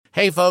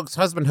Hey, folks,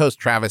 husband host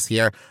Travis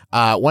here.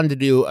 Wanted to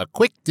do a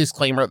quick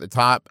disclaimer at the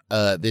top.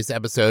 This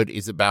episode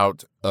is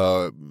about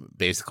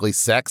basically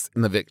sex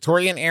in the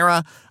Victorian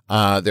era.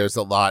 There's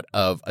a lot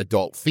of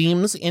adult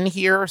themes in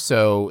here,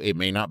 so it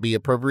may not be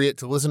appropriate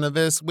to listen to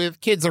this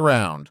with kids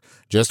around.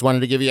 Just wanted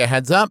to give you a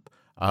heads up.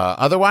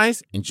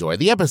 Otherwise, enjoy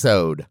the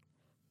episode.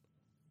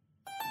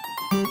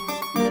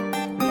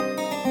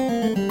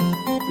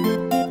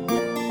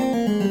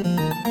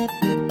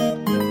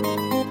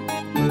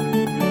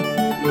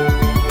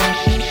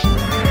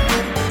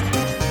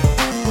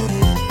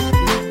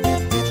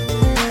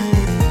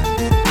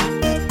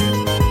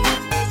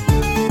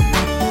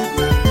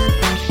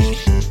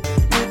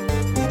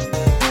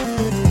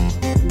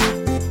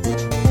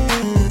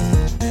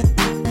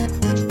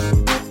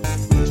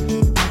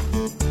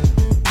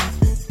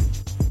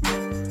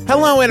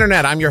 Hello,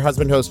 Internet. I'm your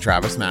husband host,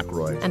 Travis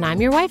McElroy. And I'm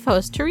your wife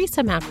host,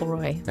 Teresa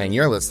McElroy. And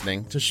you're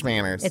listening to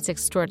Schmanners. It's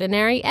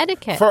extraordinary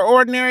etiquette. For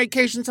ordinary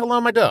occasions, hello,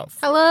 my dove.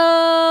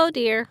 Hello,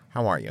 dear.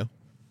 How are you?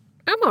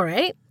 I'm all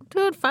right.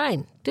 Doing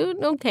fine.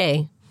 Doing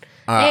okay.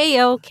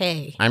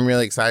 A-okay. I'm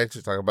really excited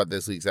to talk about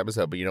this week's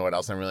episode, but you know what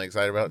else I'm really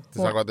excited about to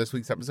talk about this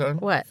week's episode?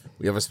 What?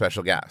 We have a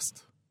special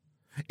guest.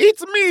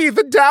 It's me,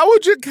 the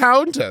Dowager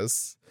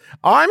Countess.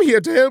 I'm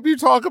here to help you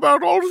talk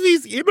about all of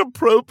these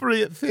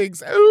inappropriate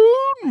things.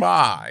 Oh,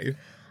 my.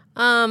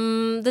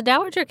 The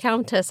Dowager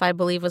Countess, I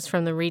believe, was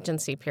from the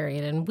Regency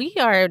period, and we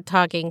are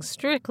talking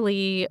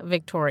strictly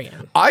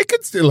Victorian. I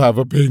can still have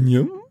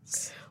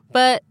opinions.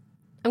 But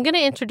I'm going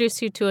to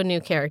introduce you to a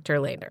new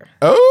character later.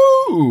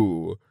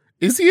 Oh,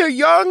 is he a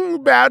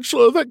young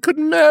bachelor that could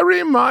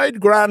marry my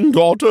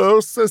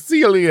granddaughter,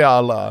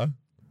 Cecilia?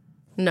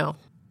 No,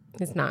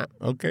 he's not.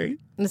 Okay.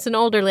 It's an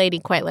older lady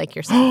quite like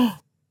yourself.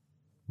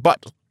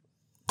 But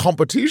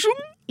competition?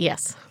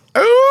 Yes.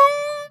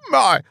 Oh,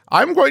 my.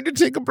 I'm going to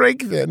take a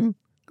break then.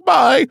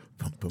 Bye.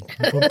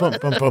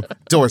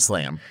 Door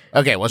slam.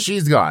 Okay, well,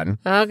 she's gone.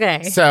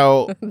 Okay.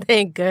 So.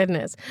 Thank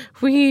goodness.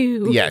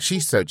 Whew. Yeah,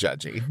 she's so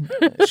judgy.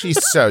 She's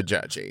so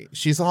judgy.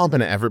 She's all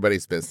been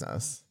everybody's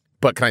business.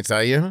 But can I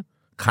tell you?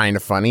 Kind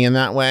of funny in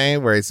that way,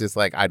 where it's just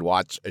like I'd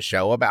watch a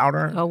show about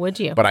her. Oh, would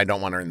you? But I don't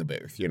want her in the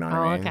booth. You know what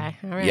I mean? Okay.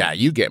 All right. Yeah,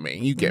 you get me.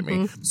 You get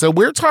me. So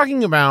we're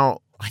talking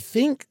about, I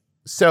think,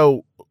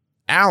 so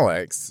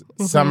Alex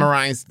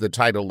summarized the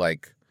title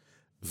like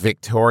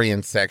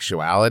Victorian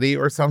Sexuality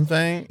or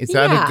something. Is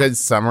that a good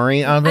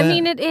summary of it? I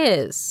mean, it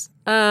is.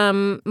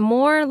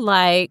 More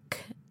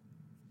like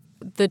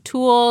the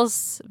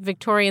tools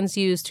Victorians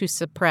use to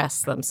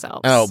suppress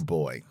themselves. Oh,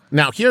 boy.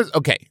 Now,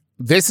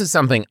 this is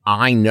something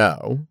I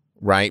know,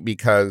 right?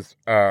 Because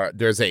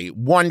there's a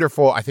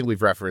wonderful, I think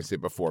we've referenced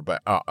it before,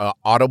 but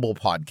Audible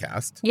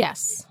podcast.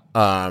 Yes.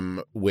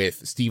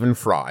 With Stephen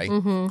Fry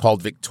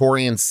called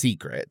Victorian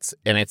Secrets.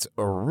 And it's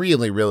a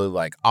really, really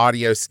like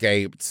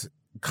audioscaped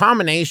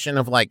combination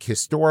of like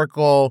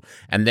historical,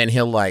 and then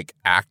he'll like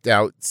act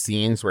out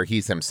scenes where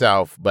he's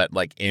himself, but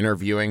like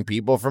interviewing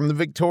people from the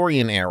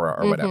Victorian era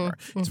or whatever.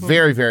 It's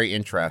very, very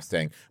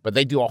interesting. But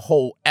they do a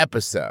whole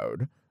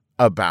episode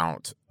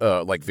about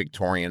like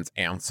Victorians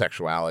and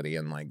sexuality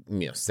and like,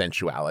 you know,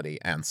 sensuality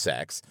and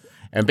sex.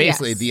 And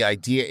basically the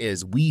idea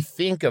is we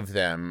think of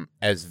them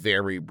as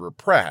very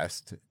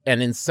repressed,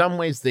 and in some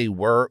ways they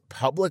were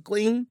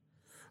publicly,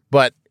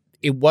 but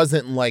it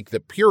wasn't like the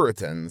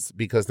Puritans,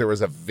 because there was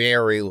a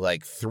very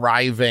like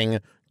thriving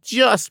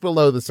just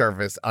below the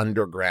surface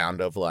underground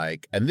of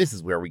like, and this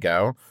is where we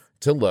go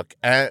to look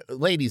at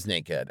ladies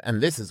naked,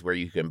 and this is where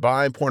you can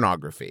buy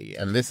pornography,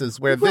 and this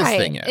is where this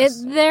thing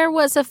is. There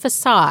was a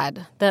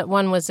facade that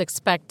one was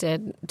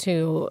expected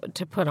to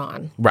put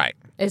on. Right.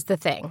 Is the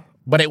thing.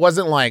 But it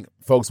wasn't like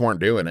folks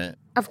weren't doing it.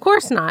 Of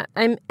course not.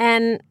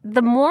 And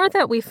the more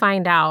that we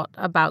find out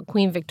about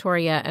Queen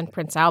Victoria and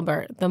Prince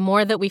Albert, the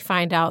more that we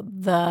find out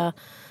the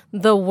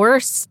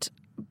worst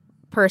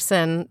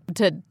person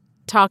to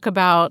talk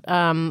about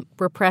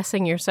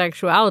repressing your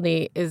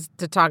sexuality is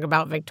to talk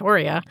about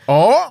Victoria.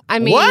 Oh, I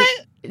mean, what?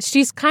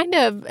 She is kind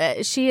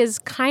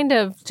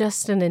of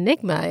just an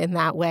enigma in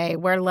that way,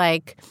 where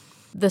like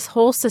this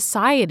whole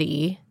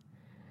society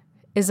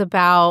is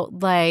about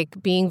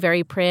like being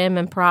very prim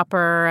and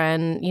proper,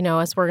 and, you know,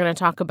 as we're going to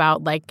talk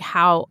about, like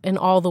how in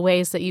all the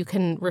ways that you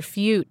can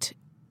refute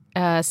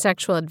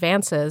sexual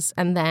advances.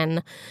 And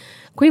then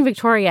Queen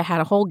Victoria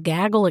had a whole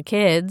gaggle of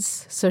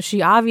kids, so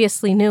she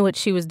obviously knew what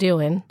she was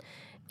doing.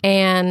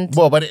 And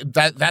well, but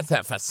that's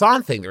that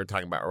facade thing they were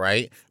talking about,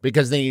 right?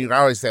 Because then you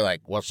always say like,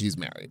 well, she's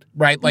married,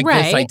 right? Like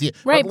this idea,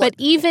 right? But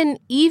even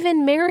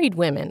married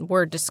women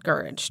were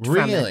discouraged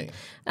from it. Really?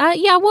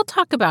 Yeah, we'll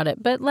talk about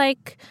it, but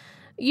like,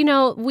 you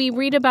know, we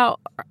read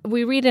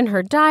in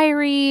her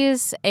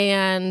diaries,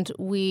 and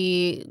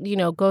we, you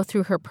know, go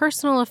through her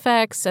personal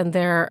effects, and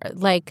there's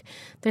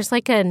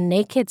like a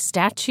naked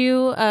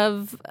statue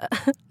of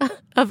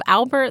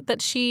Albert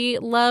that she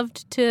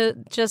loved to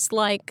just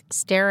like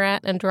stare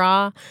at and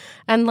draw,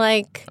 and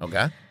like,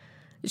 okay,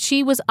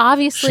 she was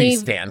obviously she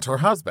stands her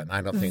husband.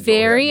 I don't think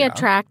very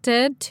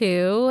attracted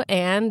to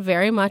and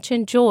very much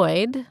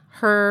enjoyed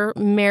her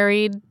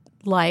married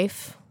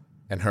life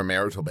And her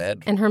marital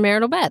bed.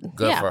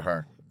 Good for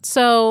her.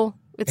 So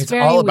it's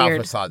very all about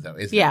weird. facade, though,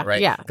 isn't it?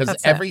 Right? Yeah. Because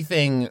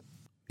everything,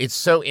 it's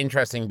so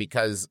interesting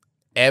because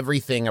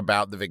everything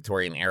about the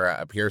Victorian era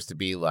appears to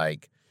be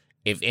like,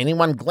 if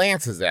anyone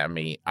glances at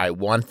me, I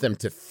want them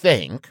to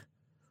think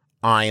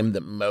I am the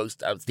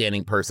most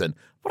outstanding person.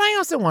 But I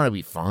also want to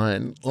be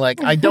fun.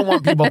 Like, I don't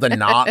want people to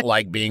not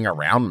like being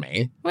around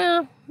me.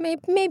 Well,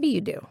 maybe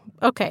you do.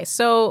 Okay,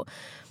 so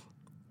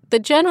the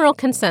general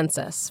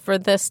consensus for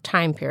this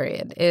time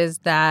period is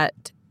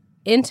that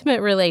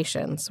intimate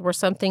relations were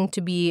something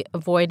to be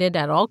avoided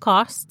at all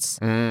costs,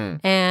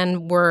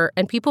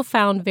 and people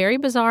found very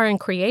bizarre and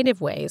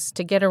creative ways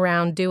to get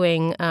around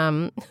doing.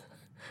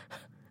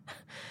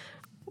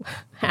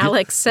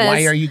 Alex says,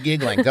 "Why are you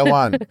giggling? Go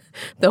on."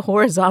 The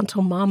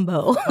horizontal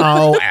mambo.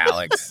 Oh,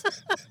 Alex,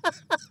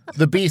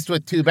 the beast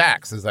with two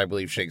backs, as I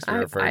believe Shakespeare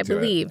referred to it. I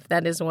believe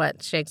that is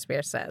what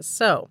Shakespeare says.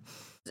 So,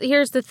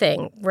 here's the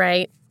thing,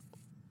 right?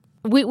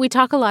 We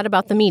talk a lot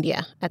about the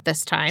media at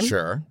this time.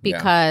 Sure.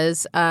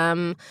 Because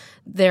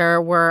there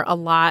were a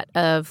lot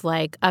of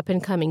like up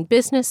and coming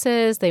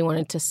businesses. They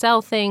wanted to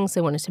sell things.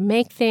 They wanted to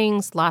make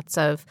things. Lots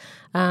of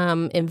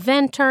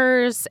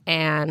inventors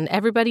and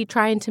everybody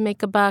trying to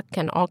make a buck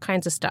and all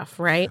kinds of stuff,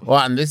 right?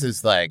 Well, and this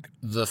is like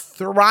the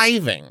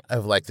thriving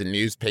of like the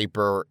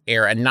newspaper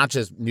era, and not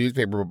just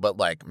newspaper, but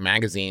like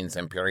magazines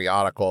and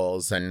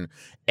periodicals and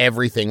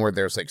everything where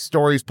there's like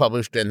stories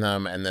published in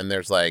them. And then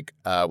there's like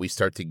we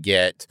start to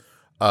get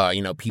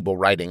people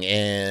writing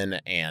in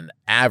and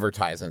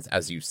advertisements.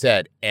 As you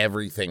said,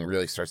 everything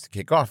really starts to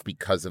kick off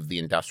because of the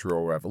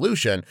Industrial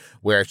Revolution,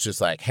 where it's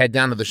just like, head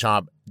down to the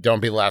shop. Don't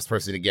be the last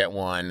person to get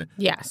one.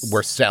 Yes.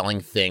 We're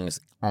selling things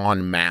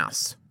en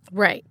masse.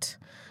 Right.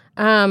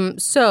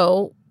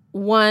 So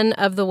one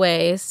of the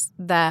ways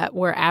that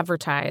were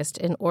advertised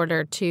in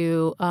order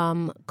to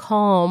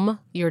calm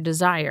your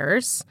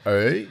desires,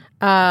 because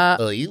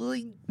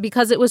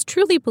it was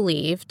truly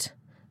believed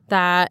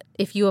that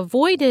if you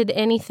avoided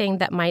anything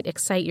that might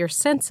excite your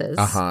senses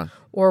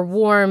or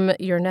warm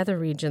your nether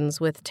regions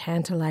with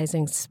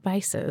tantalizing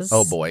spices.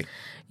 Oh, boy.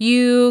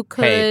 You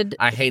could...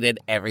 Hey, I hated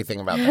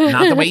everything about that.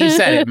 Not the way you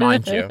said it,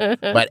 mind you,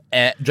 but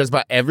just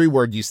about every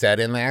word you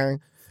said in there.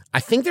 I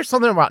think there's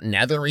something about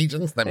nether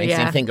regions that makes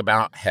me think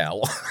about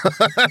hell.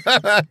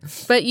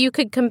 But you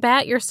could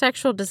combat your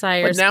sexual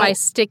desires by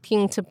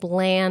sticking to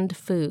bland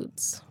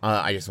foods.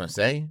 I just want to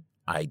say...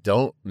 I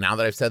don't, now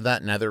that I've said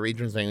that, nether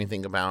regions make me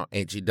think about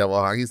H-E double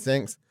hockey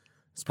sticks.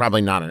 It's probably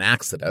not an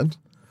accident.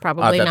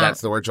 Probably not. That's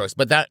the word choice.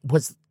 But that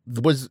was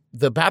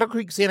the Battle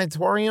Creek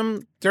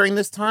Sanatorium during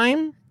this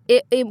time?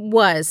 It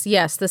was,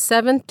 yes. The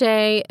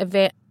Seventh-day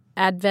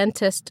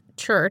Adventist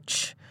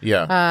Church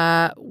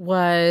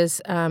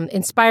was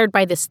inspired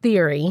by this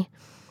theory.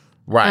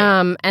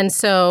 Right. And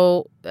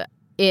so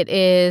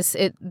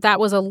that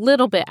was a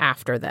little bit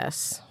after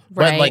this.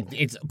 Right. But, like,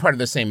 it's part of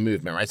the same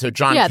movement, right? So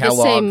John Kellogg... Yeah, the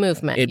same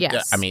movement,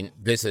 yes. I mean,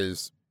 this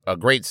is a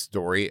great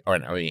story,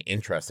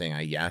 interesting,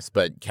 I guess,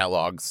 but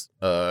Kellogg's,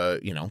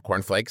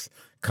 cornflakes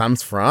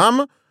comes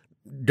from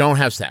don't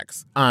have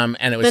sex. And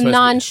it was the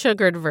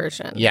non-sugared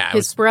version. Yeah.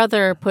 His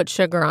brother put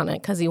sugar on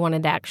it because he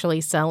wanted to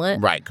actually sell it.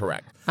 Right,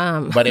 correct.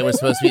 But it was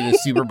supposed to be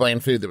this super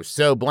bland food that was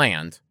so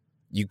bland...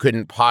 you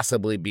couldn't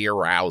possibly be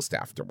aroused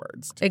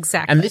afterwards.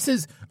 Exactly. And this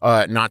is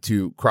not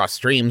to cross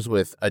streams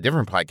with a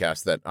different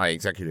podcast that I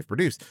executive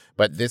produced,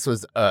 but this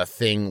was a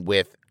thing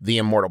with the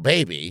immortal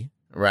baby,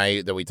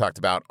 right, that we talked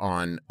about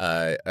on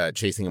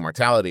Chasing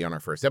Immortality on our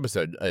first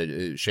episode,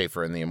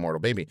 Schaefer and the Immortal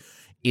Baby,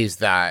 is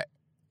that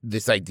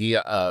this idea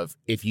of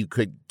if you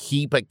could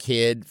keep a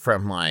kid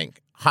from,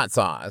 like, hot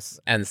sauce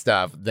and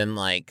stuff, then,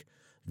 like,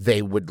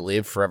 they would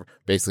live forever.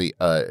 Basically,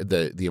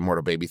 the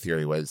immortal baby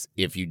theory was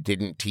if you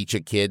didn't teach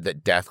a kid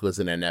that death was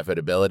an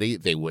inevitability,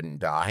 they wouldn't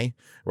die,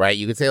 right?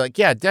 You could say, like,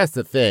 yeah, death's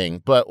a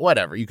thing, but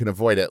whatever. You can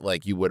avoid it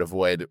like you would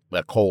avoid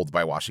a cold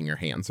by washing your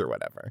hands or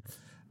whatever.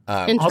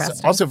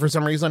 Also, for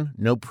some reason,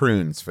 no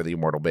prunes for the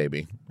immortal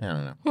baby. I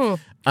don't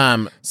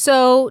know.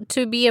 So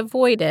to be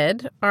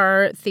avoided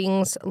are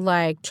things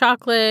like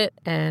chocolate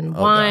and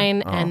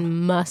wine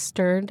and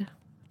mustard.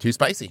 Too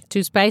spicy.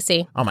 Too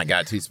spicy. Oh my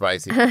God, too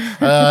spicy.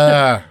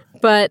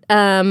 But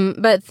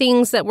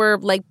things that were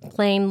like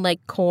plain,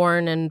 like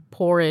corn and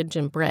porridge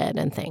and bread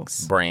and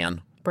things.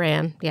 Bran,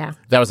 yeah.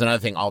 That was another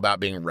thing all about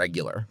being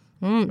regular.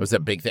 It was a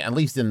big thing, at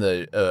least in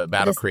the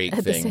Battle Creek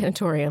at thing. The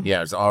sanatorium. Yeah,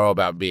 it was all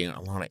about being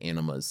a lot of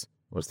enemas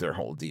was their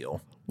whole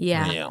deal.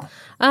 Yeah.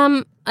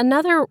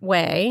 Another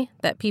way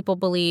that people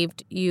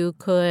believed you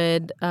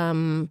could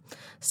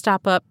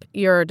stop up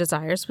your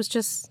desires was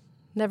just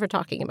never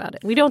talking about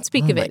it. We don't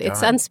speak of it. God.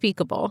 It's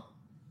unspeakable.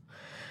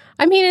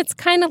 I mean, it's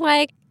kind of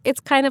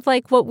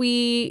like what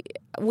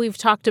we've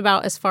talked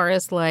about as far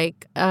as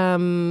like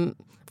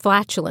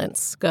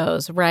flatulence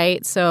goes,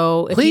 right?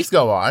 So please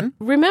go on.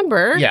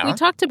 Remember, we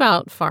talked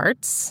about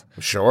farts.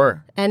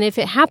 Sure. And if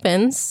it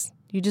happens,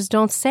 you just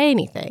don't say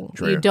anything.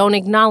 True. You don't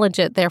acknowledge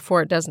it,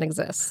 therefore it doesn't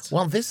exist.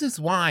 Well, this is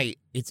why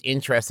it's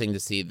interesting to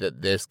see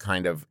that this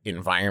kind of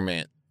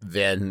environment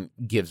then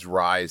gives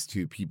rise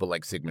to people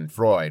like Sigmund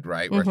Freud,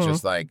 right? Where it's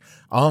just like,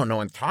 oh, no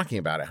one's talking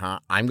about it, huh?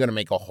 I'm going to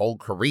make a whole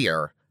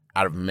career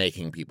out of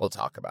making people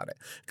talk about it.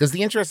 Because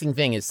the interesting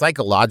thing is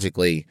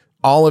psychologically,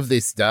 all of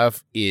this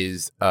stuff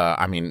is,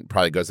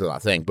 probably goes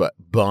without saying, but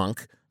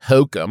bunk,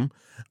 hokum,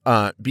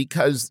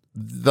 because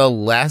the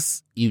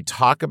less you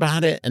talk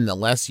about it and the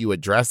less you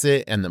address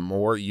it and the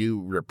more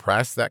you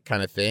repress that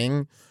kind of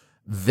thing,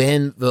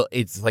 then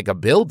it's like a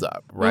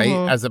buildup, right?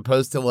 As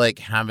opposed to like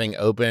having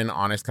open,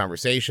 honest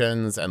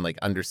conversations and like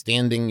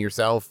understanding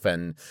yourself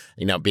and,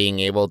 being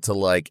able to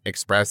like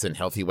express in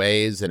healthy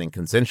ways and in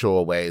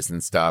consensual ways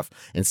and stuff.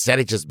 Instead,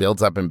 it just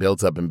builds up and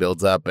builds up and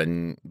builds up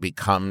and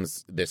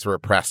becomes this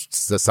repressed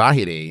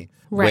society.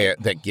 Right.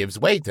 That gives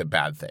way to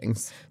bad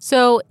things.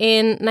 So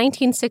in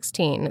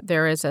 1916,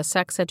 there is a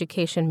sex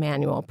education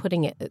manual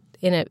putting it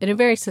in a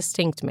very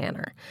succinct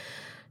manner.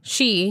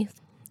 She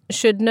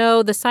should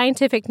know the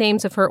scientific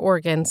names of her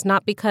organs,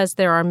 not because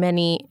there are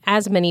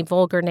as many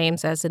vulgar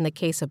names as in the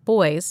case of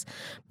boys,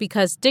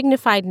 because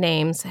dignified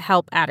names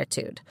help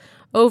attitude.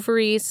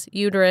 Ovaries,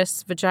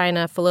 uterus,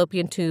 vagina,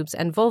 fallopian tubes,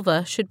 and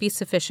vulva should be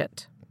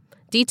sufficient.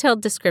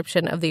 Detailed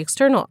description of the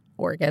external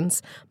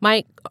organs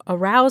might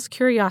arouse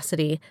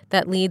curiosity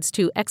that leads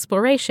to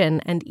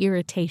exploration and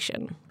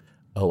irritation.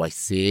 Oh, I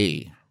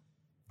see.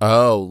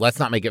 Oh, let's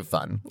not make it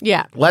fun.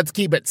 Yeah. Let's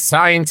keep it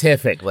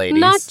scientific, ladies.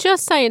 Not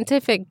just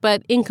scientific,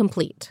 but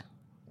incomplete,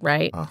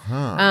 right?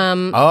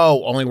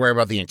 Only worry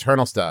about the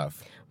internal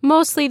stuff.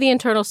 Mostly the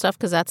internal stuff,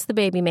 because that's the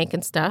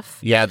baby-making stuff.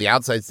 Yeah, the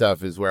outside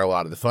stuff is where a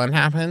lot of the fun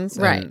happens.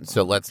 Right.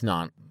 So let's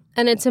not.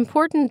 And it's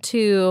important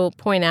to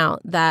point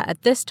out that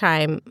at this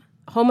time,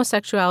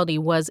 homosexuality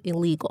was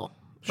illegal,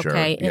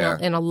 okay,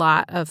 in a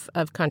lot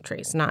of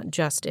countries, not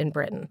just in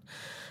Britain.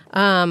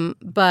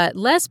 But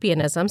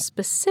lesbianism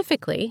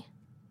specifically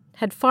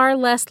had far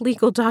less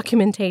legal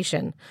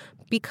documentation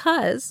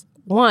because,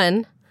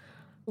 one,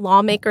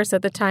 lawmakers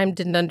at the time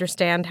didn't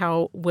understand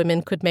how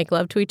women could make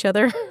love to each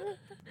other.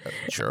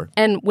 Sure.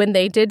 And when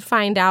they did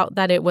find out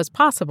that it was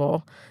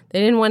possible, they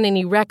didn't want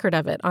any record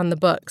of it on the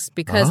books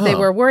because they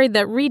were worried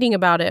that reading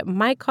about it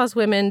might cause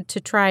women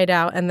to try it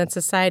out and then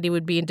society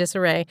would be in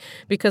disarray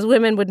because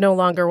women would no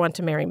longer want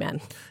to marry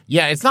men.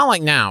 Yeah, it's not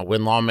like now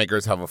when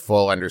lawmakers have a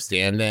full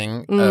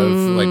understanding of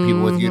like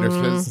people with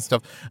uteruses and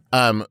stuff.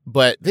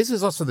 But this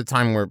is also the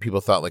time where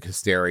people thought like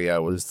hysteria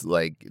was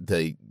like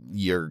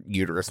your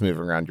uterus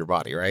moving around your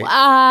body, right?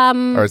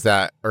 Or is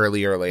that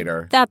earlier or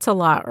later? That's a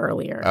lot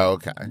earlier. Oh,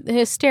 okay.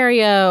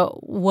 Hysteria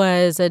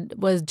was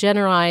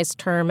generalized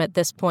term at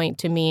this point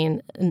to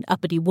mean an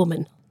uppity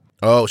woman.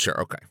 Oh, sure.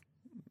 Okay.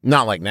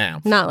 Not like now.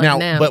 Not like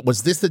now. But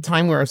was this the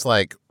time where it's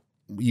like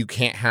you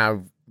can't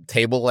have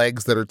table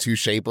legs that are too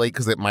shapely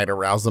because it might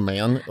arouse a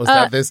man? Was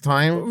that this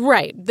time?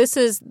 Right. This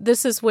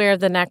is where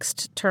the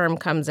next term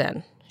comes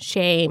in.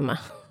 Shame.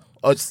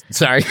 Oh,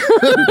 sorry.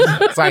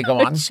 Sorry,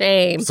 go on.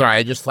 Shame. Sorry,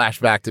 I just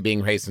flashed back to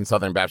being raised in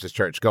Southern Baptist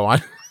Church. Go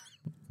on.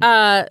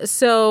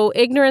 So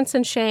ignorance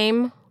and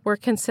shame were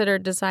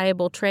considered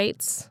desirable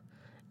traits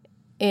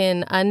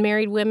in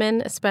unmarried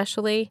women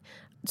especially.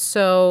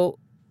 So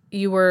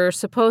you were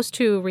supposed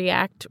to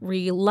react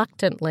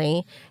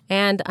reluctantly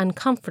and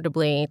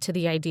uncomfortably to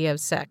the idea of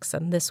sex.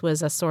 And this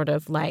was a sort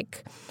of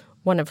like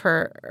one of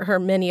her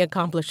many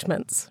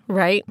accomplishments,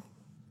 right?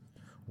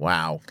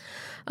 Wow.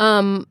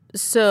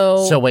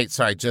 So wait,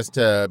 sorry, just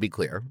to be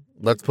clear,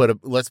 let's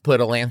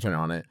put a lantern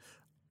on it.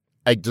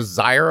 A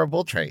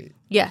desirable trait.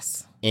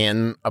 Yes.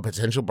 In a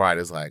potential bride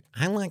is like,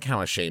 I like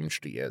how ashamed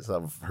she is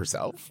of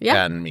herself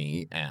and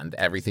me and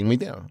everything we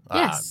do.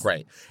 Yes.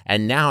 Great.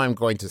 And now I'm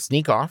going to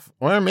sneak off,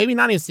 or maybe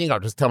not even sneak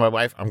off, just tell my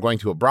wife I'm going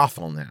to a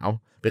brothel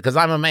now because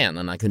I'm a man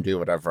and I can do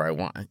whatever I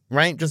want.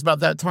 Right? Just about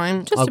that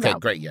time? Just okay,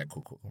 about. Great. Yeah,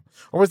 cool.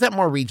 Or was that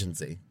more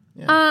Regency?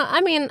 Yeah.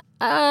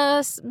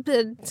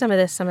 Some of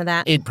this, some of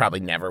that. It probably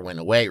never went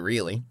away,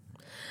 really.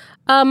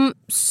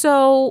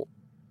 So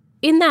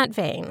in that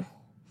vein,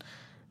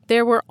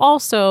 there were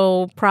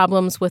also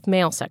problems with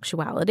male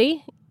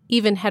sexuality,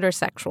 even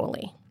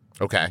heterosexually.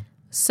 Okay.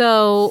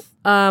 So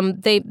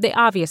they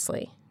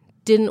obviously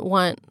didn't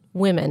want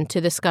women to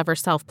discover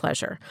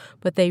self-pleasure,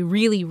 but they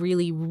really,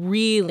 really,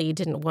 really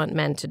didn't want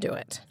men to do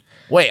it.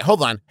 Wait,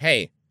 hold on.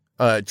 Hey,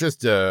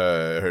 here's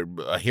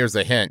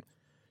a hint.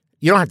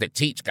 You don't have to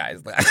teach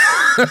guys that.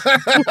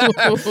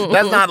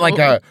 That's not like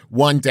a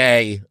one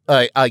day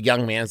a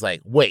young man's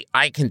like, wait,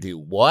 I can do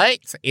what?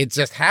 It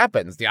just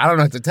happens. I don't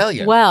know what to tell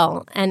you.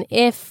 Well, and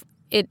if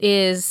it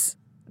is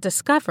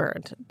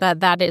discovered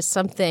that is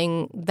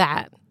something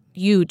that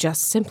you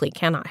just simply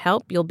cannot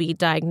help, you'll be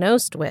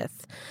diagnosed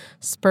with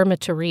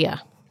spermaturia.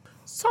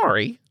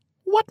 Sorry,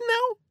 what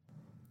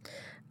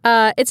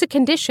now? It's a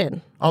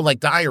condition. Oh, like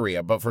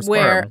diarrhea, but for sperm.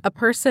 Where a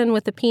person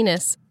with a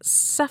penis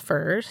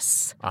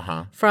suffers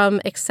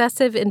from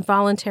excessive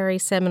involuntary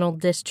seminal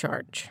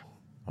discharge.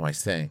 Oh, I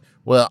see.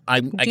 Well, I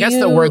guess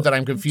the word that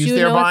I'm confused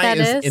thereby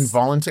is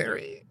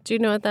involuntary. Do you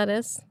know what that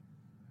is?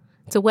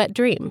 It's a wet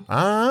dream.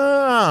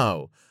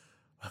 Oh,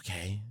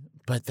 okay.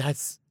 But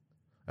that's...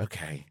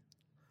 Okay,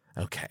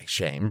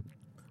 shame.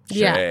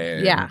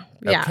 Shame. Yeah.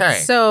 Okay.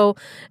 So,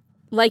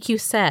 like you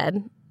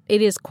said,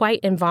 it is quite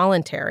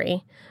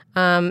involuntary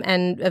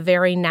and a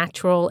very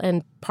natural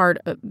and part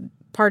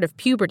of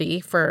puberty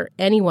for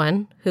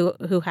anyone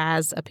who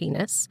has a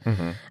penis.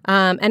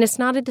 And it's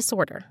not a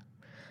disorder.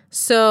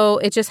 So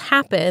it just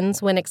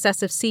happens when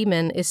excessive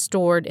semen is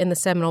stored in the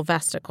seminal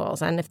vesicles.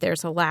 And if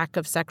there's a lack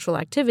of sexual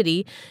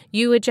activity,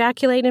 you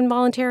ejaculate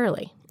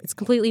involuntarily. It's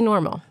completely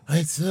normal.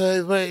 It's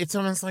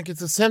almost like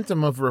it's a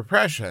symptom of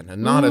repression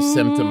and not a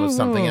symptom of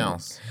something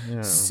else.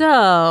 Yeah.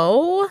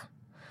 So,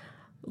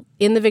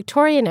 in the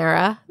Victorian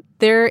era,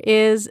 there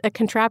is a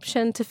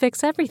contraption to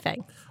fix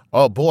everything.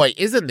 Oh, boy,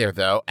 isn't there,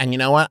 though? And you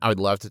know what? I would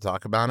love to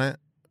talk about it.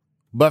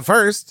 But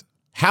first,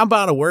 how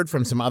about a word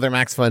from some other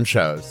Max Fun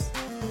shows?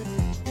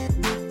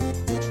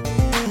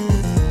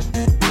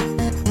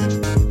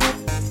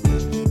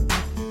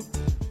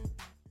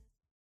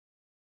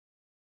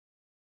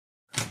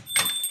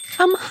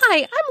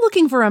 Hi, I'm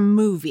looking for a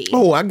movie.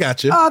 Oh, I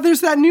got you.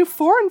 There's that new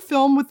foreign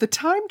film with the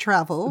time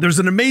travel. There's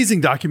an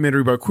amazing documentary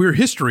about queer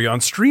history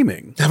on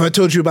streaming. Have I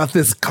told you about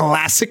this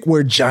classic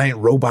where giant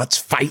robots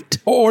fight?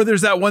 Or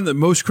there's that one that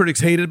most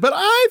critics hated, but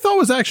I thought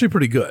was actually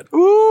pretty good.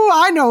 Ooh,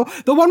 I know.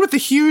 The one with the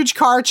huge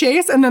car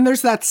chase, and then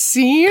there's that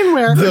scene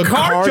where the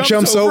car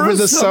jumps over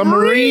the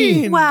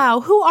submarine.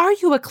 Wow, who are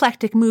you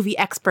eclectic movie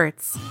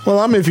experts? Well,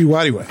 I'm Ify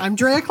Wadiway. I'm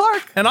Drea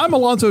Clark. And I'm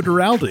Alonso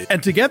Duralde.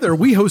 And together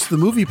we host the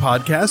movie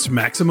podcast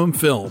Maximum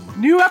Film.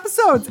 New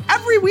episodes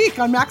every week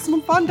on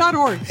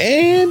MaximumFun.org.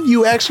 And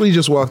you actually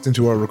just walked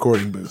into our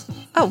recording booth.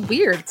 Oh,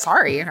 weird.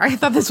 Sorry. I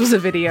thought this was a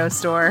video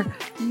store.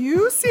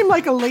 You seem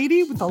like a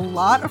lady with a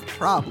lot of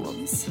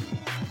problems.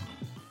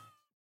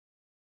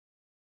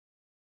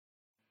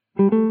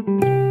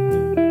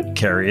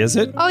 Carrie, is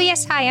it? Oh,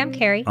 yes. Hi, I'm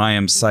Carrie. I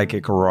am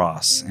Psychic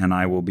Ross, and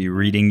I will be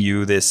reading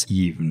you this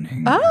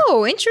evening.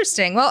 Oh,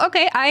 interesting. Well,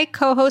 okay. I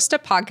co-host a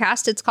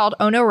podcast. It's called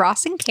Oh No,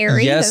 Ross and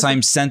Carrie. Yes,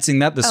 I'm sensing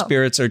that. The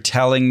spirits are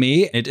telling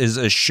me. It is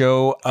a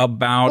show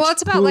about Well,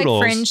 it's about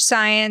poodles. like fringe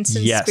science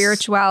and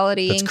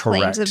spirituality and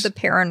claims of the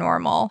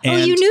paranormal.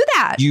 And you knew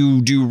that.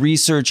 You do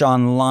research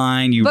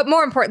online. But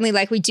more importantly,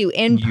 like we do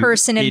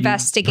in-person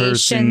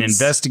investigations. In-person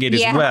investigate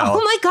as well.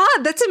 Oh my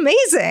God, that's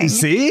amazing.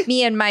 See?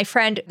 Me and my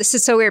friend, this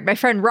is so weird, my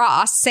friend Ross,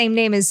 same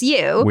name as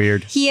you.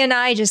 Weird. He and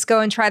I just go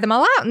and try them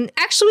all out. And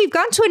actually, we've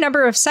gone to a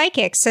number of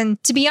psychics.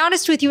 And to be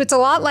honest with you, it's a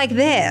lot like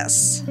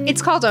this.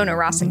 It's called Oh No,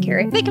 Ross and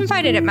Carrie. They can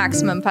find it at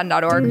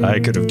MaximumFun.org.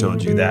 I could have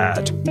told you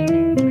that.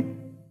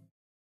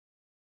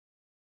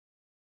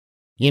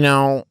 You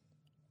know,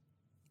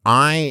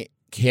 I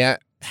can't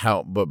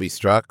help but be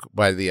struck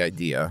by the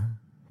idea.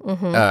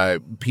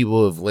 People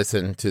who have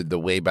listened to the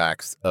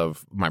waybacks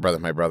of my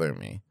brother and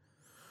me,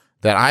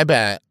 that I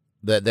bet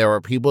that there were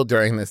people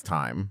during this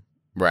time,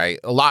 right?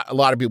 A lot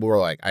of people were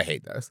like, I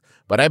hate this.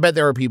 But I bet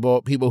there were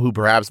people who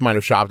perhaps might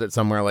have shopped at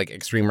somewhere like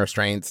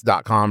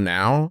extremerestraints.com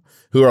now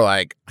who are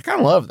like, I kind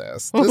of love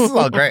this. This is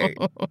all great.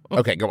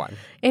 Okay, go on.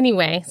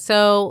 Anyway,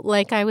 so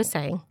like I was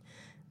saying,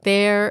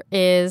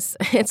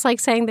 it's like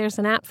saying there's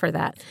an app for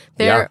that.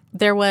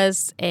 There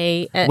was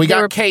we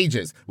got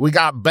cages, we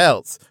got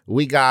belts,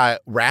 we got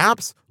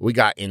wraps, we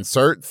got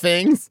insert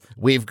things,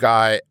 we've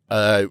got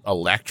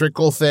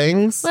electrical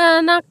things.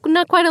 Well,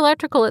 not quite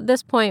electrical at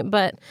this point,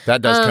 but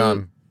that does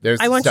come.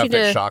 There's stuff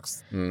that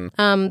shocks.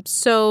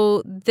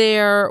 So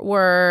there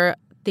were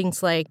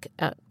things like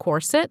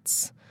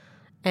corsets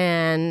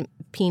and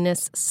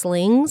penis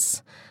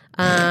slings.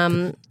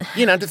 To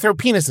throw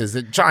penises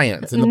at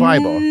giants in the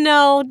Bible.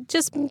 No,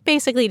 just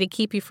basically to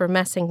keep you from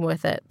messing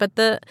with it. But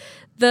the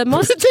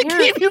most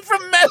keep you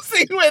from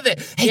messing with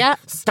it. Hey,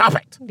 stop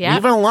it.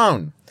 Leave it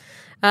alone.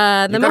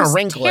 The most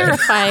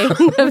terrifying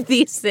of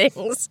these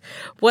things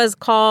was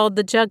called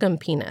the Juggum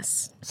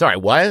penis. Sorry,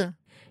 what?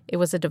 It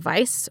was a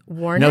device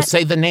worn. No,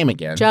 say the name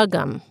again.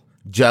 Juggum.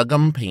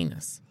 Juggum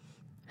penis.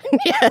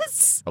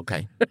 Yes.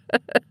 Okay.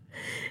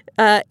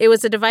 It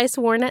was a device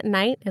worn at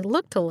night. It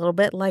looked a little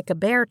bit like a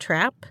bear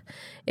trap.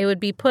 It would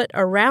be put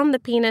around the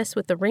penis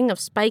with a ring of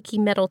spiky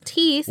metal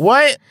teeth.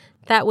 What?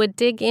 That would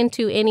dig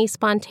into any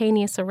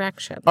spontaneous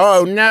erections.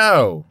 Oh,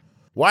 no.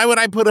 Why would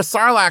I put a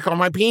sarlacc on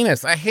my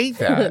penis? I hate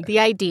that. The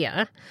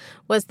idea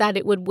was that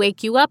it would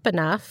wake you up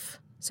enough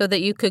so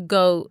that you could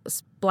go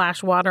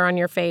splash water on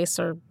your face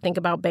or think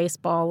about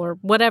baseball or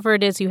whatever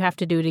it is you have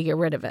to do to get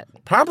rid of it.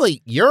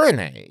 Probably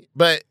urinate,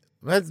 but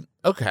that's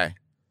okay.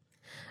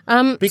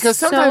 Because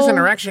sometimes an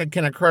erection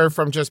can occur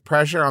from just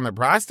pressure on the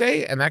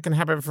prostate, and that can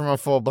happen from a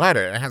full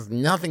bladder. It has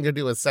nothing to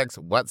do with sex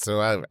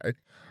whatsoever.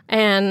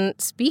 And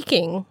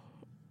speaking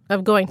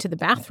of going to the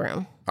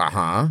bathroom,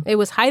 it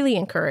was highly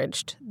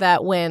encouraged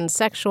that when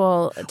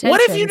sexual attention.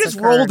 What if you just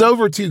rolled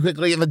over too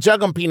quickly and the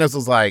Juggum penis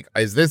was like,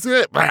 "Is this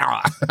it?"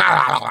 Well,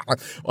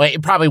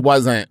 it probably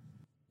wasn't.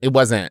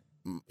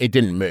 It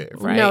didn't move,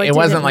 right? No, it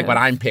wasn't like what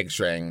I'm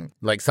picturing,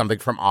 like something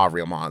from All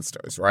Real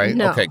Monsters, right?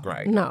 No, okay,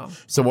 great. No.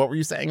 So what were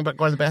you saying about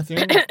going to the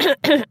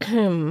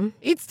bathroom?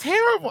 It's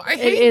terrible. I hate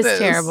this. It is this.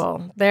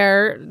 terrible.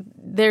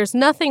 There's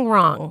nothing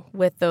wrong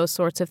with those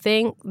sorts of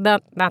things.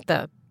 Not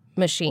the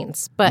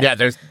machines. But yeah,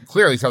 there's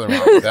clearly something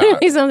wrong with that.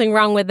 There's something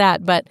wrong with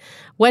that. But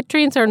wet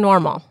dreams are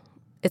normal.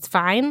 It's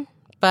fine,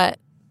 but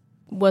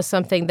was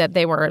something that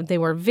they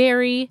were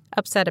very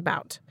upset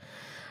about.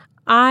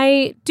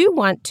 I do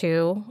want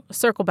to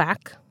circle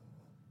back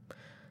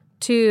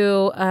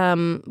to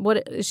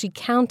what is she,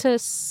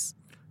 Countess?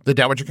 The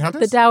Dowager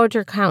Countess? The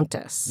Dowager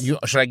Countess.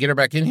 Should I get her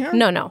back in here?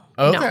 No.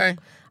 Okay.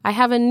 No. I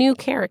have a new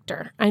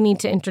character I need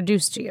to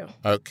introduce to you.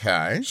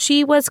 Okay.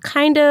 She was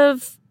kind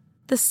of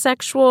the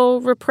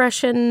sexual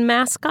repression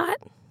mascot.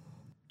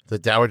 The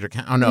Dowager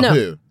Countess? Oh,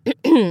 no.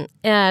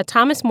 Who?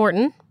 Thomas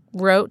Morton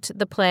wrote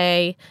the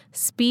play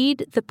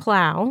Speed the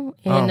Plow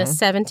in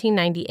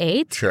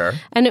 1798. Sure.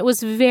 And it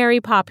was very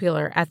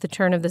popular at the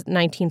turn of the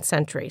 19th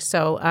century.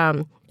 So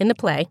in the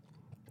play,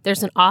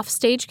 there's an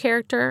offstage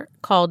character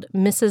called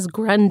Mrs.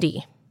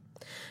 Grundy,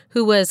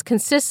 who was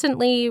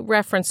consistently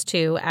referenced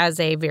to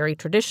as a very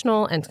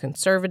traditional and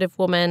conservative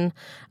woman.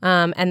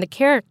 And the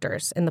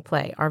characters in the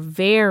play are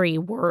very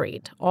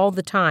worried all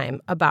the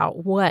time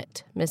about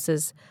what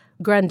Mrs.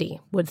 Grundy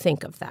would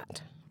think of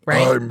that.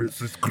 Right? I'm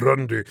Mrs.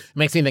 Grundy.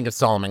 Makes me think of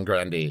Solomon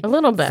Grundy. A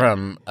little bit.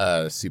 From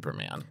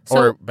Superman. So-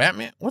 or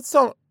Batman. What's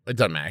Solomon? It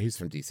doesn't matter. He's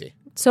from DC.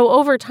 So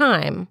over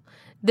time,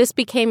 this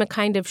became a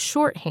kind of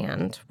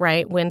shorthand,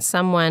 right? When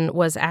someone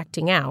was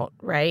acting out,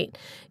 right?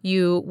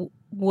 You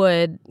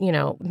would,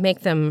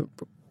 make them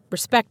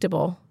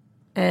respectable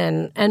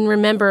and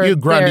remember You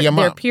Grundy 'em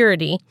their up.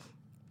 purity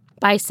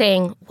by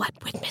saying, what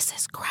would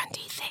Mrs.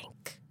 Grundy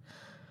think?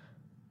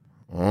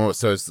 Oh,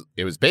 so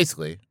it was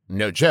basically,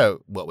 no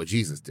joke, what would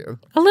Jesus do?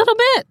 A little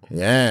bit.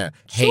 Yeah.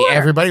 Hey, Sure.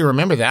 everybody,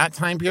 remember that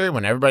time period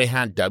when everybody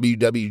had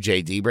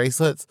WWJD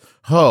bracelets?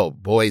 Oh,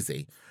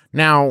 Boise.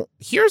 Now,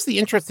 here's the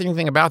interesting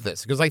thing about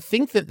this, because I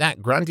think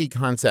that Grundy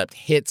concept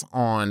hits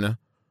on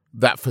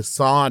that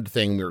facade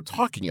thing we were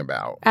talking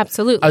about.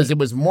 Absolutely. As it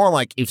was more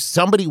like if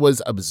somebody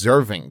was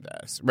observing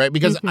this, right?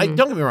 Because don't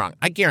get me wrong,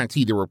 I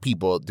guarantee there were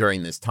people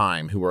during this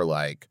time who were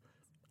like,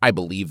 I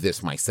believe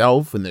this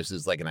myself, and this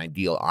is like an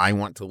ideal I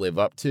want to live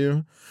up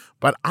to.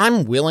 But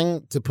I'm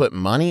willing to put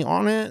money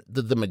on it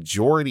that the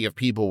majority of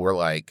people were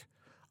like,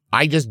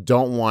 I just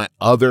don't want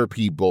other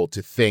people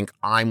to think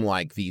I'm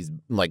like these,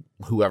 like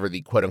whoever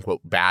the quote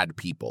unquote bad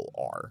people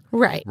are.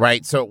 Right.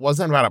 Right. So it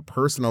wasn't about a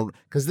personal,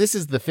 because this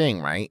is the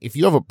thing, right? If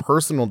you have a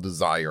personal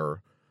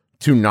desire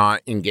to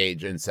not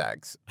engage in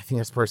sex, I think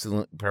that's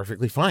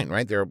perfectly fine,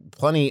 right? There are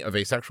plenty of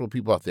asexual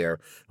people out there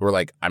who are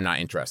like, I'm not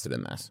interested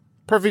in this.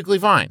 Perfectly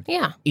fine.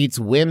 Yeah. It's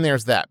when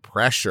there's that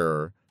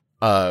pressure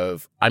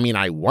of, I mean,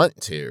 I want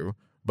to,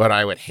 but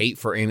I would hate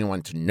for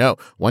anyone to know.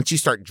 Once you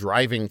start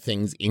driving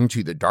things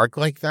into the dark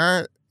like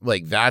that,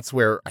 like that's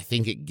where I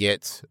think it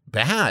gets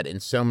bad in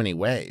so many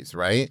ways,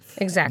 right?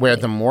 Exactly. Where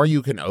the more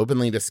you can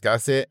openly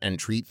discuss it and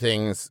treat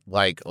things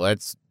like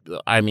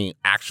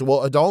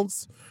actual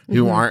adults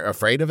who aren't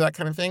afraid of that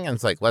kind of thing. And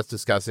it's like, let's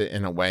discuss it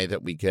in a way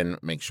that we can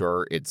make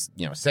sure it's,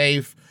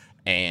 safe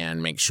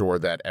and make sure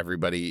that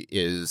everybody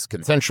is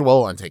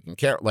consensual and taken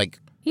care of. Like,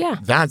 yeah,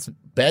 that's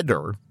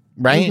better,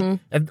 right?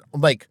 And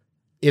like,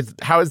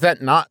 how is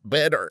that not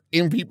better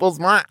in people's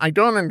mind? I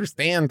don't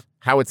understand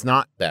how it's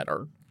not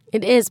better.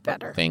 It is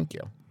better. Thank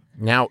you.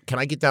 Now, can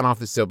I get down off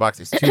this soapbox?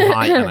 It's too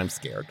high and I'm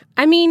scared.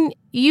 I mean,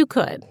 you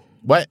could.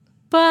 What?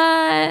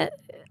 But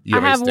You I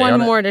want me to have stay one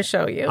on it? more to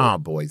show you. Oh,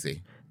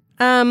 Boise.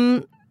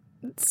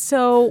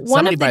 So one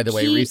Somebody, of the by the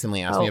way, key-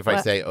 recently asked me if I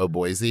what? say "oh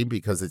Boise"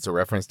 because it's a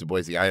reference to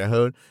Boise,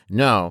 Idaho.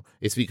 No,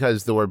 it's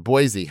because the word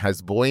Boise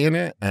has boy in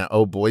it, and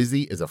 "oh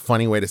Boise" is a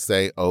funny way to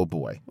say "oh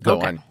boy." Go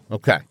Okay. on.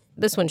 Okay.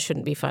 This one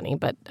shouldn't be funny,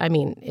 but I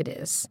mean, it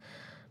is.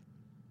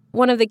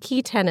 One of the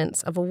key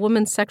tenets of a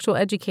woman's sexual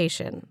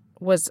education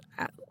was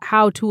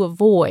how to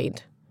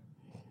avoid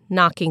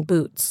knocking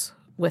boots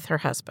with her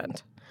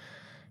husband.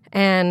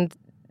 And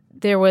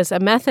there was a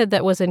method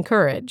that was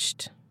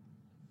encouraged: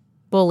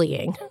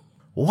 bullying.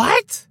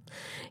 What?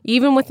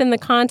 Even within the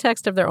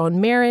context of their own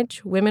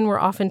marriage, women were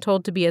often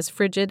told to be as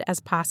frigid as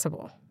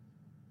possible.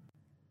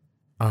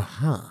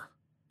 Uh-huh.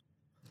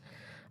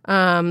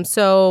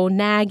 So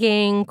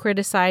nagging,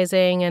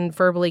 criticizing, and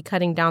verbally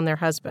cutting down their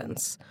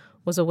husbands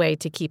was a way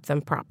to keep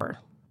them proper.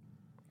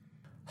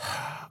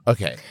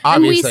 Okay.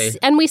 Obviously.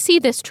 And we see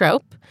this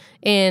trope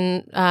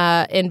in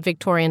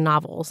Victorian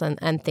novels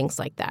and things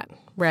like that,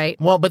 right?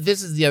 Well, but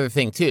this is the other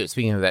thing, too.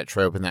 Speaking of that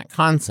trope and that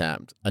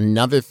concept,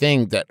 another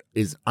thing that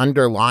is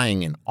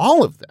underlying in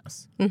all of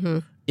this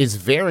is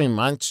very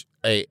much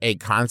a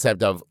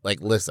concept of,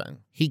 like, listen,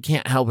 he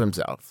can't help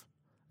himself,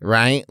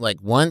 right?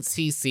 Like, once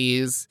he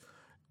sees,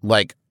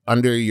 like,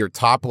 under your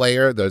top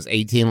layer, those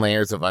 18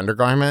 layers of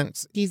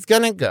undergarments, he's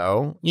going to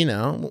go,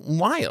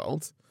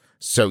 wild.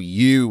 So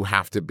you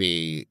have to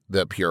be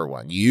the pure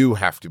one. You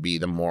have to be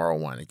the moral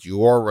one. It's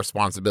your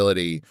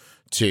responsibility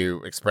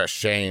to express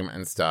shame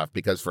and stuff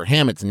because for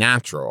him, it's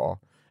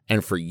natural.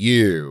 And for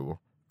you,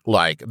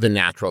 like, the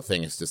natural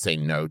thing is to say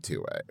no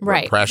to it.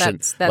 Right. Repression.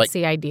 That's like,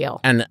 the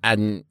ideal.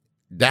 And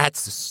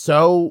that's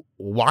so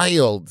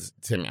wild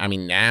to me. I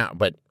mean, now,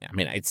 but I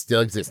mean, it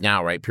still exists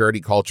now, right?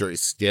 Purity culture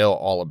is still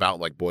all about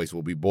like boys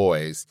will be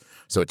boys.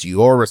 So it's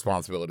your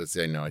responsibility to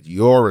say no. It's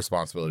your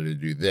responsibility to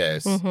do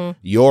this.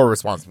 Your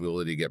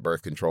responsibility to get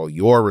birth control.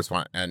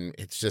 And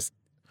it's just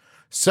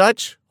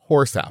such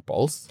horse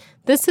apples.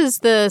 This is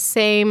the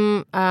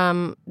same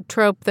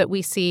trope that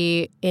we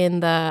see in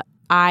the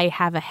I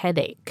have a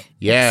headache.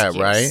 Yeah,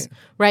 excuse, right?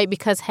 Right,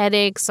 because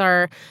headaches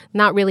are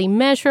not really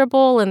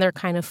measurable and they're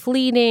kind of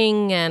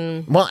fleeting.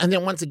 And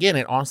then once again,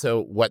 it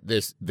also, what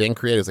this then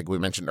created, like we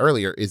mentioned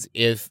earlier, is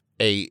if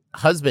a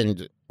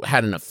husband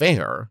had an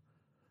affair,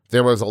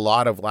 there was a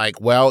lot of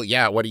like, well,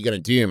 yeah, what are you going to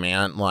do,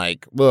 man?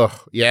 Like, ugh,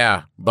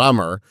 yeah,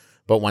 bummer.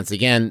 But once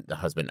again, the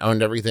husband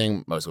owned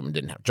everything. Most women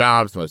didn't have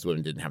jobs. Most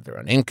women didn't have their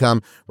own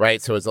income,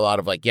 right? So it's a lot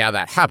of like, yeah,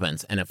 that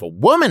happens. And if a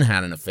woman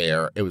had an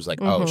affair, it was like,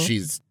 oh,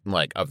 she's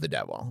like of the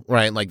devil,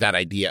 right? Like that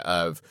idea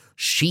of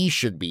she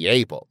should be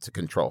able to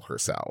control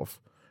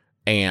herself.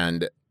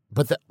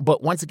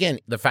 But once again,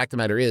 the fact of the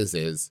matter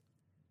is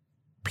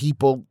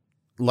people,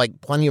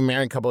 like plenty of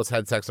married couples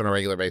had sex on a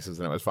regular basis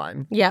and it was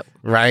fine. Yep.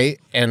 Right?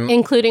 And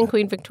including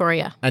Queen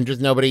Victoria. And just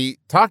nobody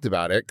talked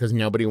about it because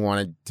nobody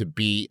wanted to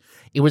be.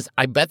 It was,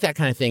 I bet, that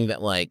kind of thing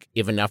that like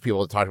if enough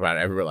people talked about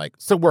it, everybody like,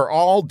 so we're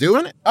all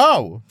doing it?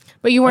 Oh.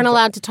 But you weren't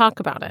allowed to talk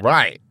about it.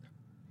 Right.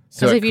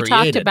 Because if you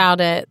talked about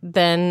it,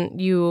 then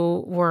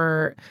you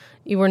were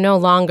no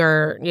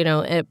longer,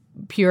 a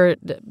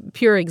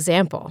pure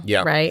example,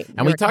 right?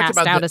 And we talked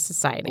about out of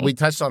society. We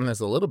touched on this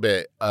a little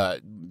bit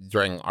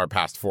during our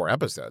past 4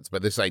 episodes,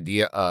 but this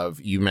idea of,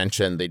 you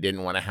mentioned they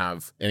didn't want to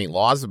have any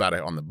laws about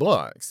it on the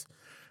books,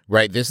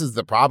 right? This is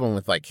the problem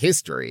with like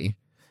history,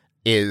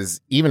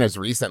 is even as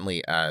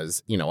recently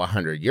as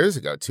 100 years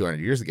ago, 200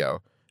 years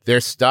ago.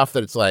 There's stuff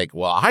that it's like,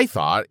 well, I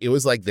thought it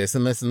was like this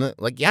and this and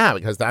that. Like, yeah,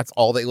 because that's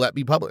all they let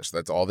be published.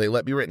 That's all they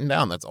let be written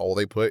down. That's all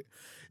they put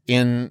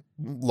in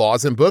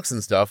laws and books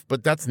and stuff.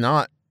 But that's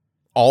not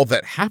all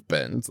that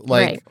happened.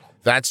 Like,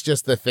 that's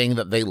just the thing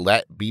that they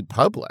let be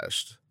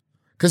published.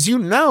 Because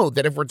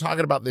that if we're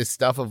talking about this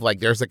stuff of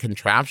like there's a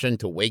contraption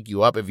to wake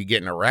you up if you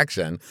get an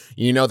erection,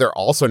 they're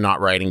also not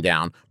writing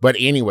down. But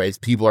anyways,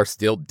 people are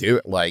still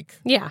doing like.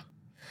 Yeah.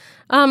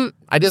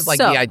 I just like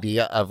the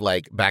idea of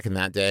like back in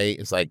that day,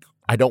 it's like,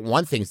 I don't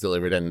want things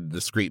delivered in a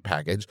discreet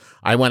package.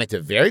 I want it to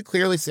very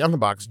clearly say on the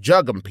box,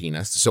 Juggum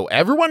penis, so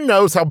everyone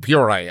knows how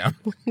pure I am.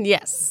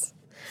 Yes.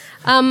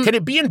 Can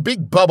it be in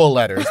big bubble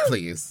letters,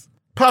 please?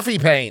 Puffy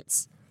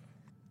paints.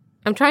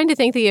 I'm trying to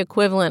think the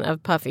equivalent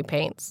of puffy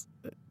paints,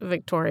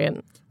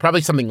 Victorian.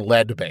 Probably something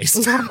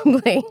lead-based.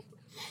 Probably.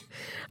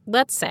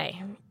 Let's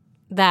say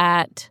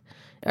that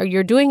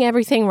you're doing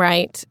everything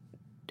right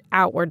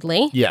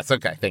outwardly. Yes,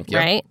 okay, thank you.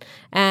 Right?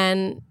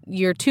 And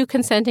you're 2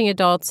 consenting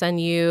adults and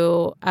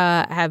you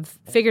have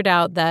figured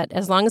out that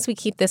as long as we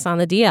keep this on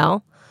the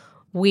DL,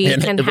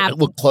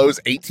 we'll close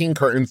 18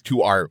 curtains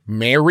to our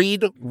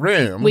married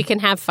room. We can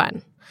have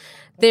fun.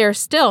 There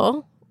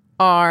still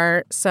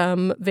are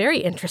some very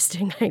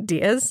interesting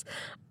ideas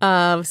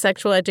of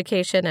sexual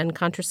education and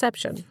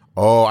contraception.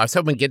 Oh, I was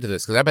hoping to get to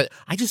this because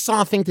I just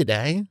saw a thing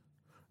today.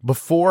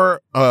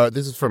 Before,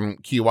 this is from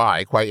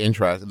QI, quite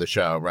interested in the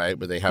show, right?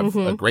 But they have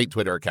a great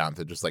Twitter account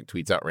that just like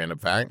tweets out random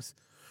facts.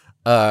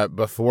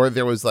 Before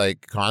there was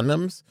like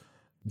condoms,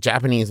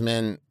 Japanese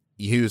men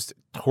used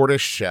tortoise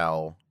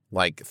shell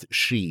like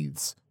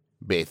sheaths,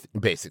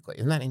 basically.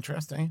 Isn't that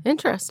interesting?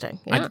 Interesting.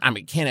 Yeah. I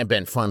mean, can't have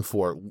been fun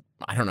for,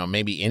 I don't know,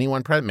 maybe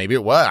anyone present? Maybe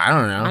it was.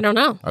 I don't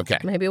know. Okay.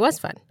 Maybe it was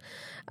fun.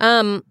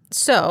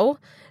 So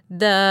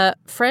the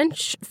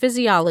French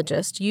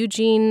physiologist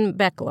Eugene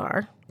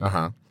Beclar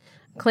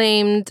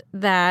claimed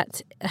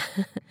that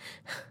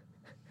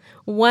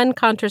one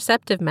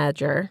contraceptive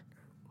measure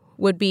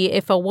would be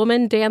if a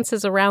woman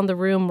dances around the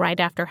room right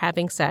after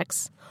having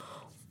sex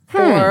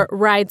or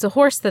rides a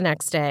horse the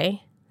next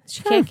day,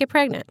 she can't get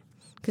pregnant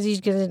because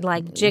he's going to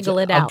like jiggle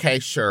it out. Okay,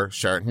 sure.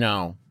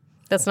 No.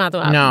 That's not the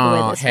way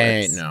this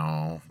works.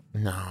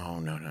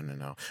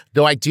 No.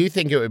 Though I do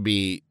think it would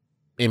be,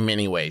 in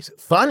many ways,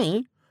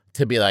 funny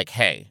to be like,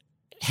 hey,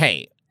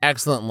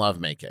 excellent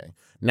lovemaking.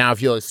 Now,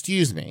 if you'll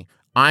excuse me,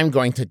 I'm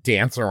going to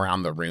dance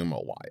around the room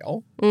a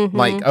while.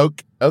 Like,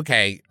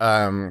 okay,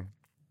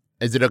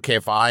 is it okay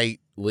if I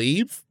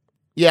leave?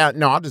 Yeah,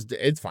 no,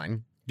 it's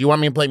fine. Do you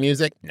want me to play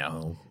music?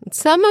 No.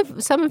 Some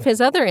of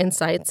his other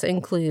insights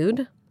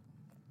include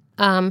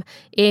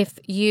if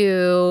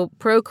you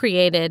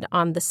procreated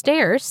on the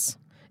stairs,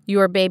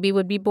 your baby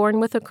would be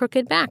born with a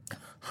crooked back.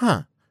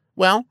 Huh.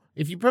 Well,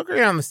 if you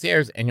procreate on the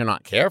stairs and you're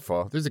not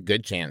careful, there's a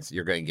good chance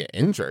you're going to get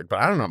injured, but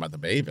I don't know about the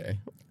baby.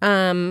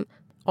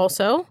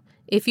 Also,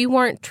 if you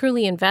weren't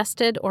truly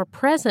invested or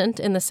present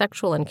in the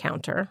sexual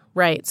encounter,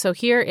 right? So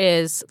here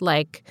is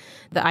like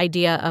the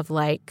idea of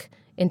like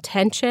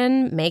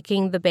intention,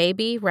 making the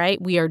baby,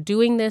 right? We are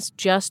doing this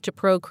just to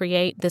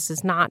procreate. This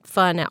is not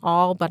fun at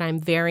all, but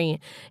I'm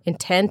very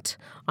intent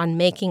on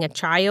making a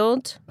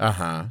child.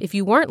 If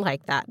you weren't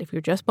like that, if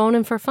you're just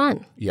boning for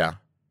fun. Yeah.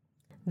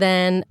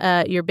 then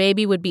your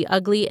baby would be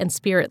ugly and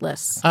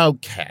spiritless.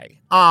 Okay.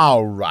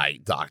 All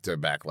right, Dr.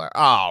 Beckler.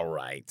 All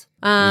right.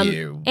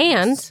 You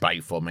and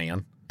spiteful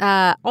man.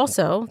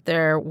 Also,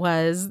 there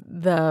was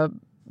the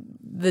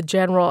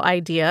general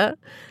idea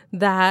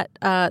that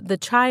the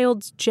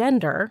child's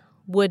gender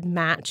would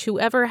match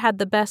whoever had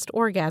the best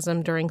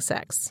orgasm during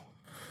sex.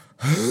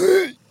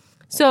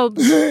 So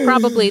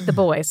probably the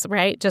boys,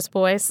 right? Just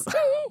boys.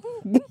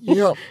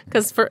 Yep.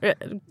 Because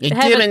it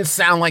didn't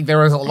sound like there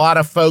was a lot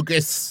of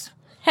focus.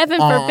 Heaven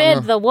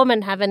forbid the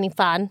woman have any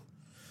fun.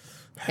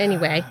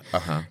 Anyway,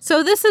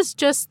 so this is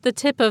just the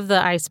tip of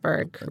the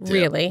iceberg,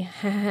 really.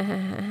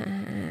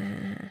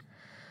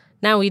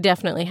 Now we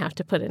definitely have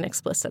to put an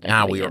explicit.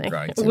 We were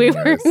going to. We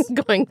were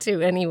going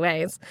to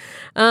anyways.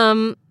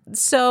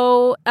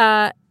 So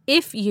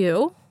if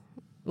you,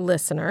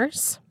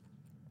 listeners,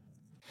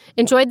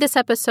 enjoyed this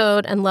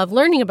episode and love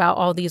learning about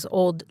all these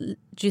old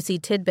juicy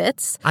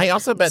tidbits, I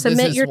also bet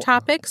submit your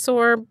topics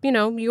or,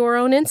 your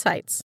own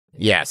insights.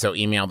 Yeah, so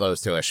email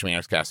those to us,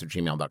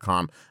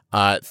 schmannerscast@gmail.com.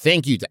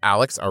 Thank you to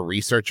Alex, our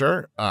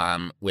researcher,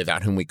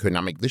 without whom we could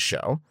not make the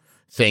show.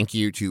 Thank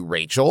you to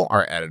Rachel,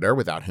 our editor,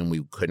 without whom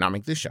we could not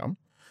make the show.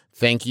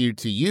 Thank you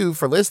to you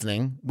for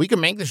listening. We can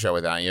make the show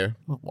without you.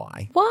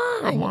 Why?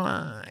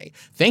 Why?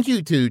 Thank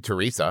you to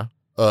Teresa,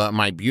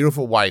 my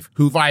beautiful wife,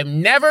 who I've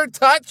never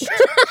touched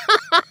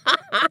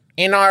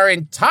in our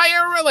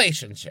entire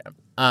relationship.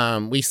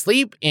 We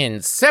sleep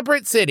in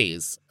separate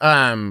cities.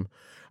 No,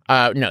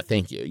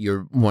 thank you.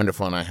 You're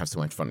wonderful, and I have so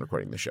much fun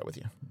recording the show with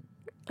you.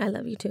 I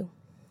love you, too.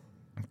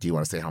 Do you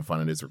want to say how fun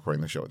it is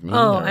recording the show with me?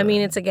 Oh, I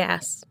mean, it's a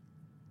gas.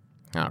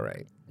 All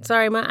right.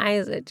 Sorry, my eye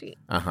is itchy.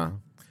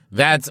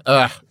 That's,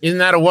 isn't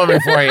that a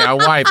woman for you, a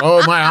wife?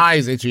 Oh, my eye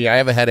is itchy. I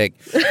have a headache.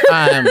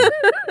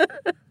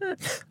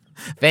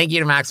 Thank you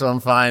to Maximum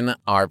Fun,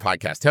 our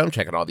podcast home.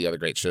 Check out all the other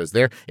great shows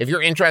there. If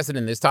you're interested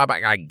in this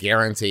topic, I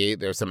guarantee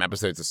there's some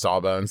episodes of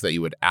Sawbones that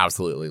you would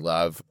absolutely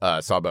love.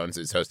 Sawbones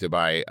is hosted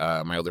by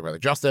my older brother,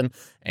 Justin,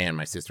 and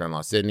my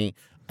sister-in-law, Sydney.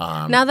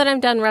 Now that I'm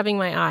done rubbing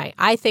my eye,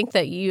 I think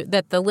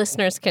that the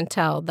listeners can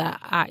tell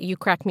that you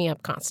crack me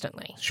up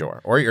constantly.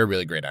 Sure. Or you're a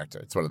really great actor.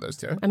 It's one of those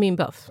two. I mean,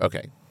 both.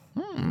 Okay.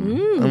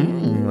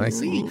 I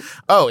see.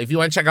 Oh, if you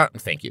want to check out,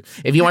 thank you.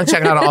 If you want to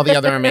check out all the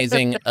other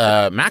amazing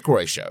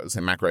McElroy shows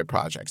and McElroy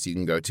projects, you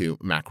can go to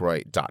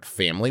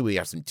McElroy.family. We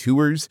have some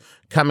tours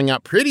coming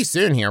up pretty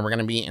soon here. We're going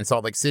to be in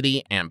Salt Lake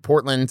City and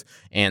Portland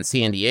and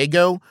San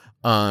Diego.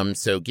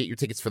 So get your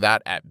tickets for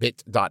that at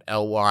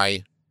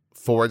bit.ly/McElroy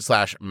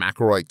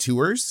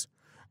tours.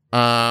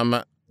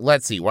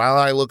 Let's see. While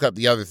I look up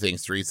the other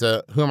things,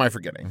 Teresa, who am I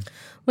forgetting?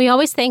 We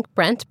always thank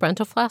Brent,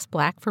 Brentalfloss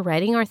Black, for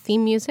writing our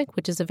theme music,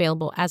 which is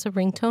available as a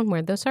ringtone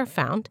where those are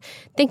found.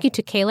 Thank you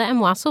to Kayla M.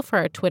 Wassel for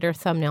our Twitter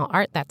thumbnail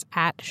art. That's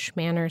at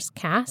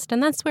SchmannersCast.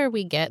 And that's where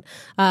we get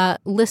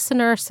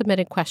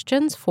listener-submitted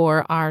questions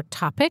for our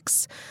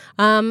topics.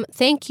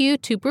 Thank you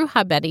to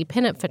Bruja Betty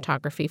Pinup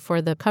Photography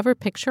for the cover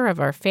picture of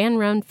our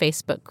fan-run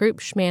Facebook group,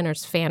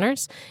 Schmanners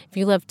Fanners. If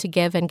you love to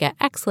give and get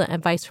excellent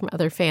advice from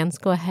other fans,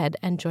 go ahead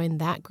and join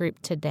that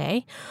group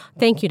today.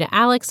 Thank you to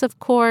Alex, of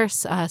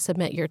course.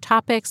 Submit your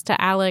topics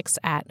to Alex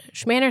at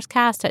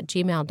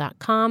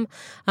schmannerscast@gmail.com.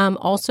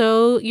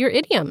 Also, your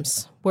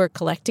idioms. We're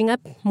collecting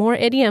up more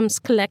idioms.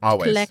 Collect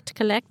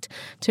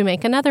to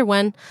make another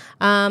one.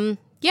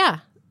 Yeah.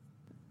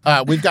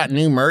 We've got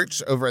new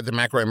merch over at the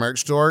McElroy merch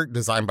store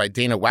designed by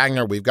Dana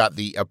Wagner. We've got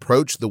the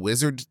Approach the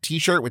Wizard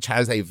t-shirt, which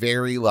has a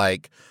very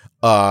like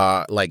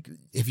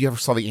if you ever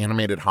saw the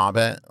animated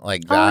Hobbit,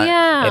 like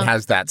that, It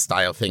has that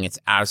style thing. It's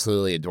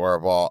absolutely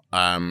adorable.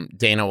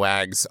 Dana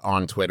Wags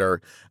on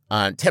Twitter.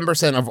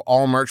 10% of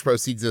all merch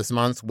proceeds this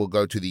month will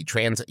go to the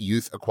Trans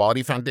Youth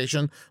Equality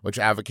Foundation, which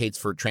advocates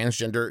for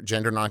transgender,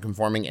 gender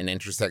nonconforming, and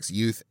intersex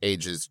youth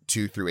ages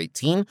 2 through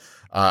 18.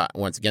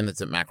 Once again,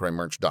 that's at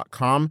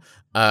McElroymerch.com.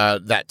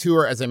 That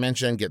tour, as I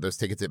mentioned, get those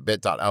tickets at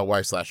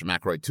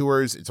bit.ly/McElroy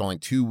Tours. It's only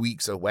 2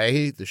 weeks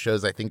away. The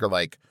shows, I think, are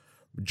like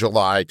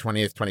July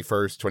 20th,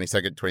 21st,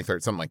 22nd,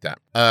 23rd, something like that.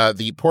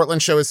 The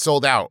Portland show is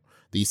sold out.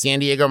 The San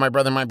Diego My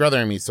Brother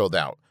and Me sold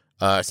out.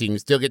 So you can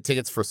still get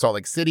tickets for Salt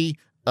Lake City,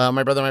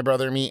 My Brother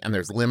and Me, and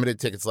there's limited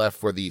tickets left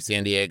for the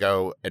San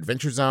Diego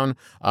Adventure Zone.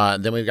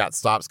 Then we've got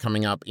stops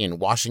coming up in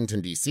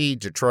Washington, D.C.,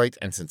 Detroit,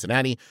 and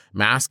Cincinnati.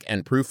 Mask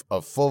and proof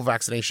of full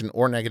vaccination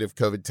or negative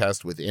COVID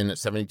test within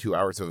 72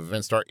 hours of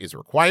event start is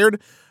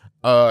required.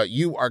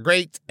 You are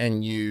great,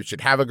 and you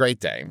should have a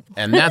great day.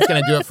 And that's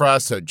going to do it for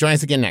us, so join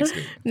us again next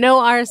week. No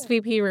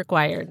RSVP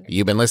required.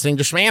 You've been listening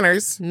to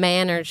Schmanners.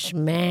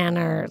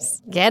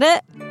 Schmanners. Get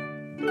it?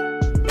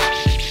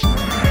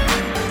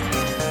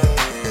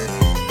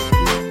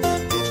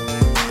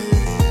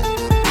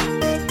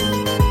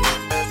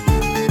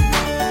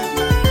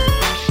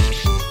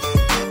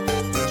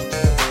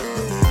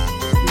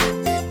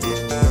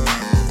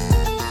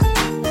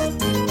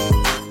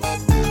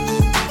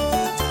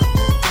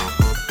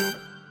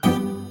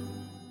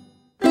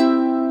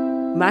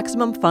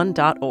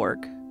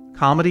 MaximumFun.org.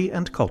 Comedy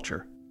and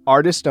culture.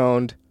 Artist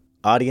owned.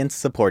 Audience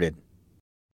supported.